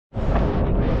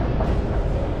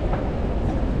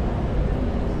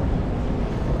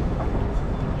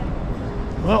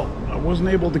wasn't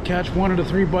able to catch one of the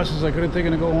 3 buses I could have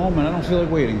taken to go home, and I don't feel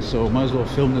like waiting, so might as well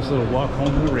film this little walk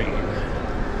home in the rain.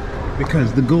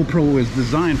 Because the GoPro is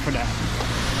designed for that.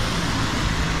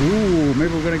 Ooh,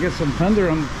 maybe we're gonna get some thunder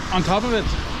on top of it.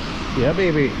 Yeah,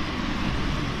 baby.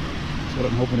 That's what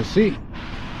I'm hoping to see.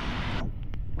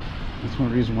 That's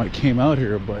one reason why I came out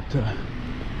here, but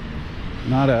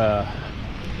not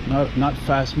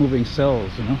fast moving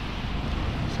cells, you know.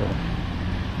 So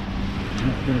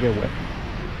I'm gonna get wet.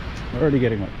 Already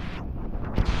getting wet.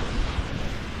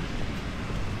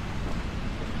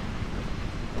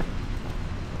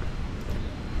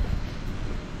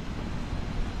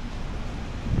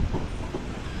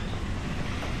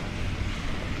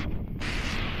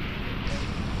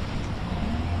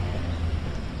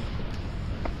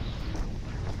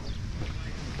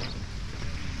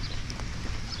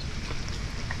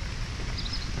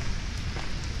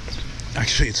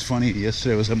 Actually, it's funny,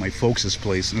 yesterday I was at my folks'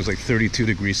 place and it was like 32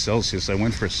 degrees Celsius. I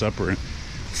went for supper and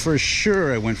for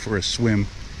sure I went for a swim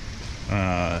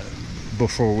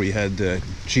before we had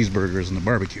cheeseburgers and the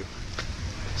barbecue.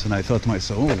 So then I thought to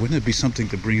myself, oh, wouldn't it be something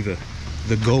to bring the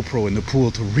GoPro in the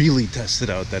pool to really test it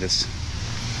out, that it's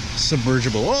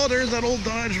submergible. Oh, there's that old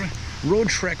Dodge Road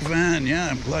Trek van. Yeah,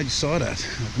 I'm glad you saw that.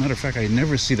 As a matter of fact, I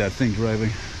never see that thing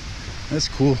driving. That's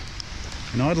cool.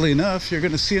 And oddly enough, you're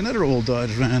going to see another old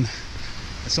Dodge van.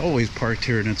 It's always parked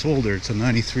here and it's older. It's a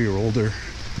 93 or older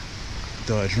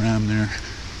Dodge Ram there.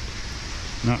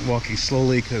 Not walking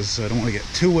slowly because I don't want to get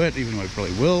too wet, even though I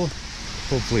probably will.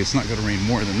 Hopefully it's not going to rain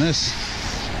more than this.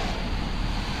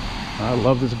 I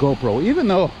love this GoPro, even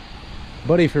though,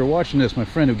 buddy, if you're watching this, my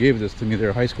friend who gave this to me,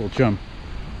 their high school chum,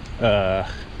 it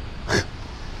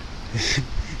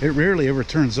rarely ever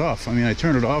turns off. I mean, I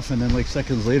turn it off and then like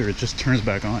seconds later it just turns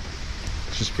back on.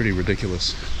 It's just pretty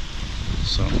ridiculous.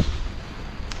 So,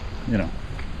 you know,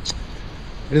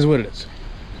 it is what it is.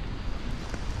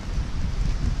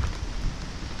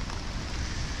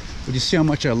 But you see how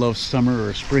much I love summer,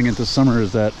 or spring into summer,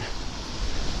 is that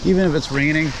even if it's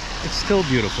raining, it's still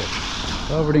beautiful.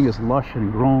 Everything is lush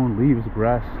and grown, leaves,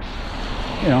 grass,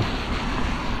 you know.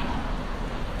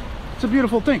 It's a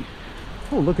beautiful thing.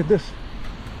 Oh, look at this.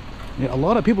 Yeah, a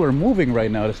lot of people are moving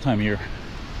right now this time of year.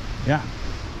 Yeah.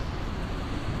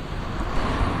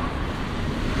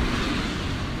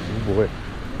 Oh boy.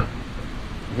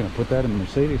 You're gonna put that in the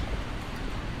Mercedes.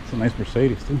 It's a nice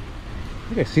Mercedes too.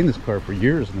 I think I've seen this car for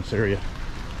years in this area.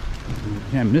 You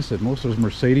can't miss it. Most of those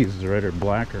Mercedes are either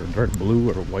black or dark blue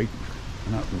or white.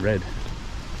 They're not red.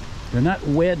 They're not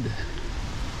wed.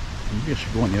 Maybe I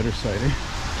should go on the other side, eh?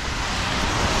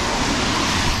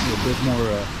 A bit more,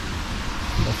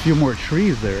 a few more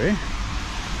trees there, eh?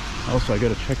 Also, I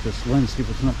gotta check this lens, see if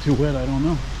it's not too wet. I don't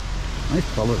know. Nice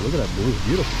color. Look at that blue. It's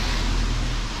beautiful.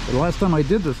 The last time I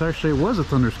did this, actually, it was a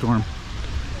thunderstorm.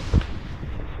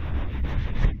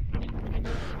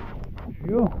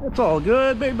 It's all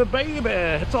good, baby, baby.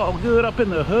 It's all good up in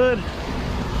the hood.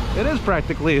 It is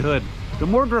practically a hood. The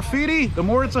more graffiti, the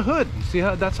more it's a hood. See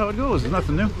how that's how it goes. There's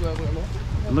nothing new.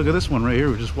 And look at this one right here.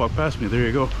 We just walked past me. There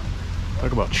you go.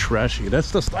 Talk about trashy.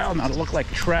 That's the style now, to look like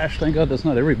trash. Thank God that's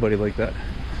not everybody like that.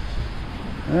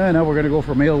 And now we're gonna go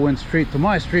from Aylwin Street to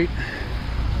my street,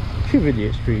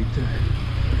 Joliette Street.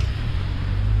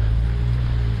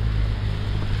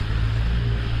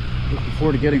 Looking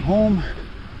forward to getting home.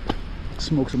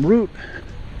 Smoke some root.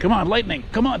 Come on, lightning.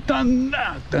 Come on,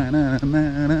 thunder. Thunder.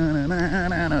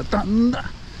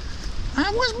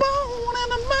 I was born in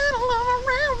the middle of a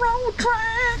railroad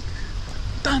track.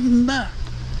 Thunder.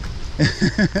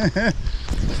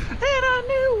 And I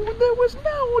knew there was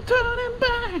no turning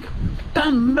back.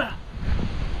 Thunder.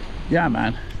 Yeah,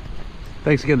 man.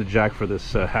 Thanks again to Jack for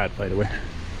this hat, by the way.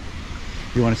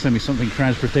 If you want to send me something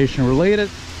transportation related,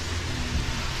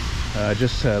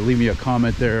 just leave me a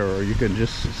comment there, or you can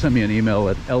just send me an email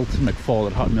at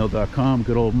ltmcfall@hotmail.com.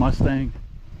 Good old Mustang.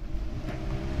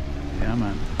 Yeah,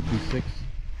 man. V6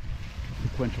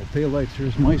 sequential taillights.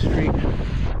 Here's my street.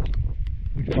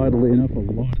 Oddly enough, a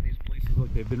lot of these places,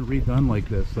 look, they've been redone like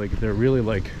this. Like, they're really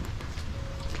like,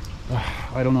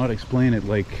 I don't know how to explain it.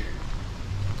 Like,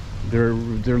 they're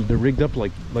rigged up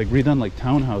like redone like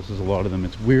townhouses. A lot of them.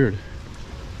 It's weird.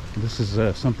 This is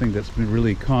something that's been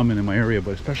really common in my area,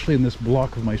 but especially in this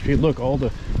block of my street. Look, all the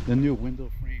new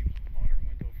window frames, modern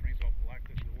window frames, all black.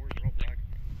 The doors are all black.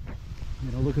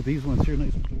 You know, look at these ones here,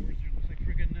 nice doors. It looks like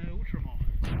friggin'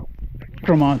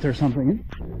 Ultramont or something.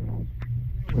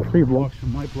 3 blocks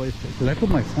from my place. Did I put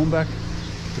my phone back?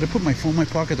 Did I put my phone in my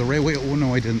pocket the right way? Oh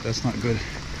no, I didn't. That's not good.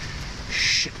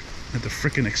 Shit! I had the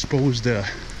frickin' exposed. I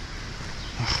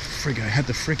had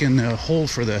the frickin' hole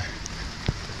for the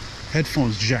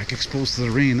headphones jack exposed to the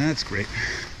rain. That's great.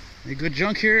 Any good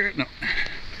junk here? No.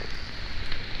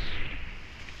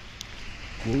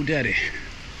 Whoa, daddy.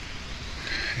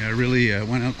 Yeah, I really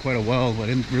went out quite a while, but I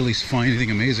didn't really find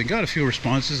anything amazing. Got a few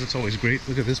responses, that's always great.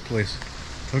 Look at this place.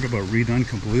 Talk about redone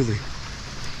completely.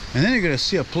 And then you're gonna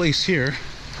see a place here.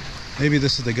 Maybe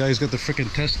this is the guy who's got the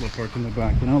freaking Tesla parked in the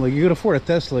back. You know, like you could afford a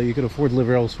Tesla, you could afford to live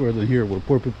elsewhere than here, where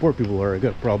poor people are. I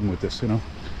got a problem with this, you know.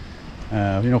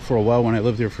 You know, for a while when I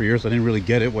lived here for years, I didn't really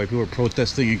get it why people were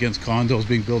protesting against condos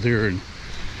being built here.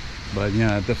 But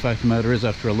yeah, the fact of the matter is,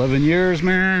 after 11 years,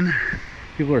 man,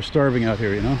 people are starving out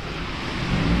here, you know.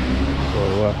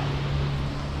 So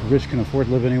the rich can afford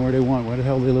to live anywhere they want. Why the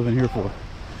hell are they living here for?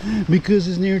 Because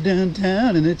it's near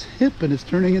downtown and it's hip and it's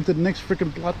turning into the next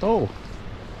freaking plateau.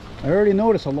 I already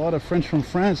noticed a lot of French from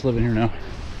France living here now.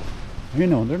 You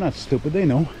know, they're not stupid, they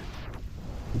know.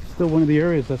 It's still one of the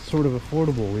areas that's sort of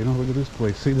affordable, you know. Look at this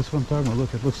place. See, this is what I'm talking about.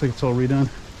 Look, it looks like it's all redone.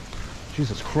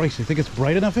 Jesus Christ, you think it's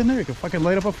bright enough in there? You can fucking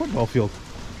light up a football field.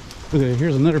 Look at it.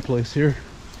 Here's another place here.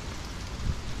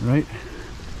 Right?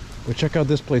 But check out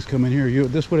this place coming here.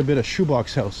 This would have been a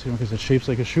shoebox house, you know, because it shapes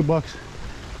like a shoebox.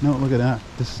 No, look at that.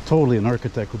 This is totally an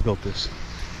architect who built this.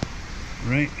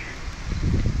 Right?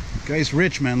 Guy's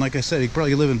rich, man. Like I said, he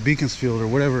probably live in Beaconsfield or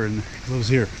whatever, and he lives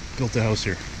here. Built a house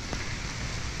here.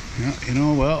 Yeah, you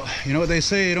know, well, you know what they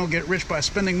say, you don't get rich by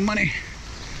spending money.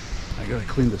 I gotta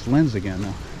clean this lens again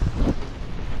now.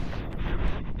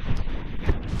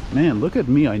 Man, look at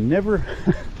me. I never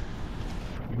ever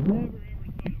thought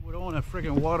I would own a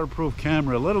freaking waterproof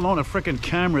camera, let alone a freaking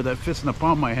camera that fits in the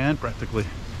palm of my hand practically.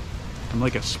 I'm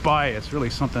like a spy. It's really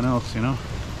something else, you know.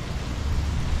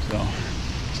 So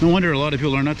it's no wonder a lot of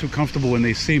people are not too comfortable when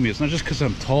they see me. It's not just because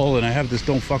I'm tall and I have this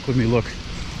don't fuck with me look.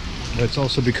 But it's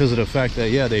also because of the fact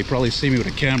that, yeah, they probably see me with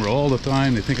a camera all the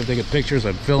time. They think I'm taking pictures,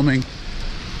 I'm filming.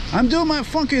 I'm doing my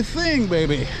funky thing,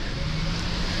 baby.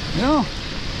 You know?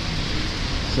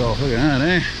 So look at that,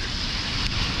 eh?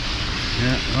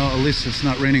 Yeah, well, at least it's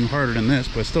not raining harder than this,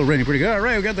 but it's still raining pretty good. All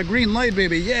right, we got the green light,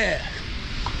 baby. Yeah.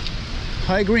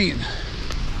 High green.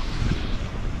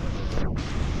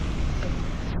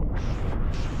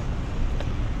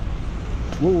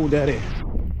 Whoa, daddy.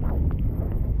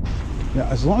 Yeah,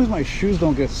 as long as my shoes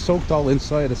don't get soaked all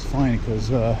inside, it's fine,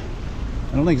 because I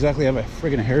don't exactly have a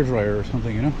friggin' hairdryer or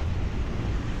something, you know?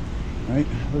 Right?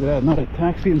 Look at that, not a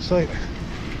taxi in sight.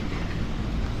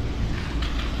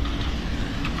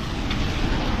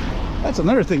 That's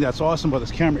another thing that's awesome about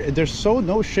this camera. There's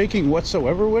no shaking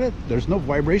whatsoever with it. There's no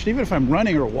vibration. Even if I'm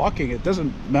running or walking, it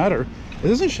doesn't matter. It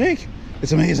doesn't shake.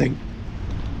 It's amazing.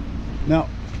 Now,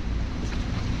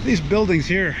 these buildings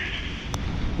here,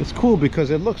 it's cool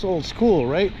because it looks old school,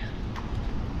 right?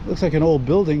 It looks like an old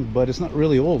building, but it's not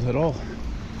really old at all.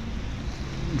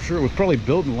 I'm sure it was probably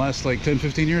built in the last like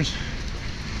 10-15 years.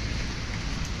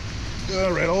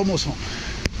 All right, almost home.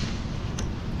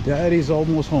 Daddy's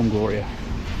almost home, Gloria.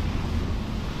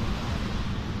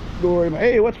 Gloria,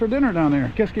 hey, what's for dinner down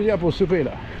there? Qu'est-ce qu'il y a pour souper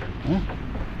là? Huh?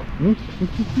 Hmm?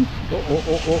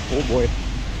 Oh boy,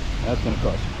 that's gonna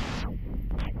cost.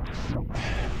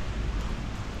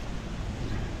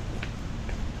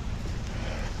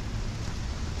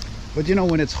 But you know,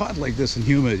 when it's hot like this and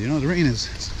humid, you know, the rain is,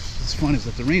 it's fun is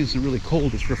that the rain isn't really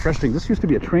cold, it's refreshing. This used to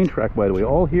be a train track, by the way,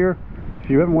 all here. If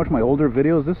you haven't watched my older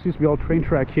videos, this used to be all train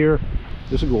track here.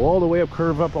 This would go all the way up,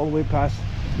 curve up, all the way past,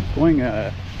 going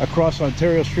across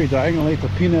Ontario Street, diagonally to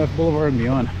Peanut Boulevard and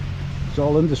beyond. It's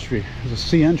all industry. It's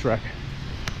a CN track.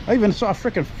 I even saw a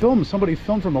freaking film, somebody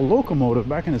filmed from a locomotive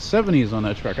back in the 70s on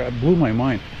that track. That blew my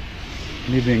mind.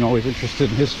 Me being always interested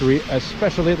in history,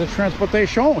 especially the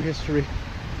transportation history.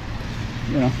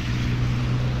 You know,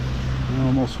 I'm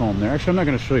almost home there. Actually, I'm not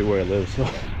going to show you where I live, so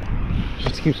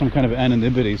just to keep some kind of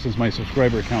anonymity since my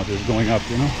subscriber count is going up,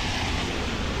 you know.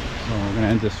 So we're going to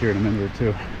end this here in a minute or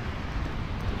two.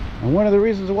 And one of the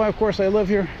reasons why, of course, I live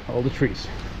here, all the trees,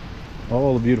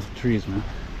 all the beautiful trees, man.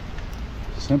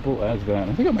 Simple as that.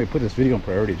 I think I might put this video on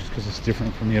priority just because it's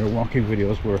different from the other walking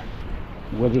videos where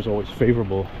the weather's always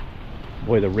favorable.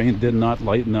 Boy, the rain did not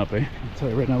lighten up, eh? I'll tell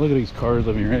you right now, look at these cars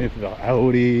living here, right? The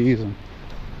Audis, and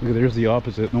look, there's the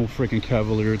opposite. No freaking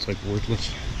Cavalier. It's like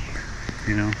worthless,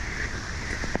 you know.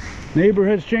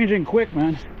 Neighborhood's changing quick,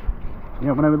 man. You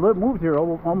know, when I moved here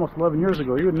almost 11 years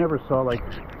ago, you would never saw like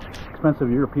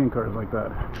expensive European cars like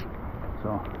that. So,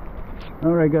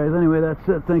 all right, guys. Anyway, that's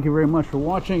it. Thank you very much for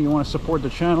watching. You want to support the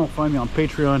channel? Find me on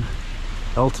Patreon,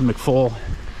 Elton McFall.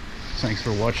 Thanks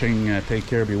for watching. Take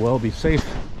care. Be well. Be safe.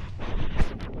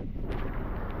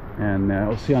 And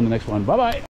we'll see you on the next one. Bye bye.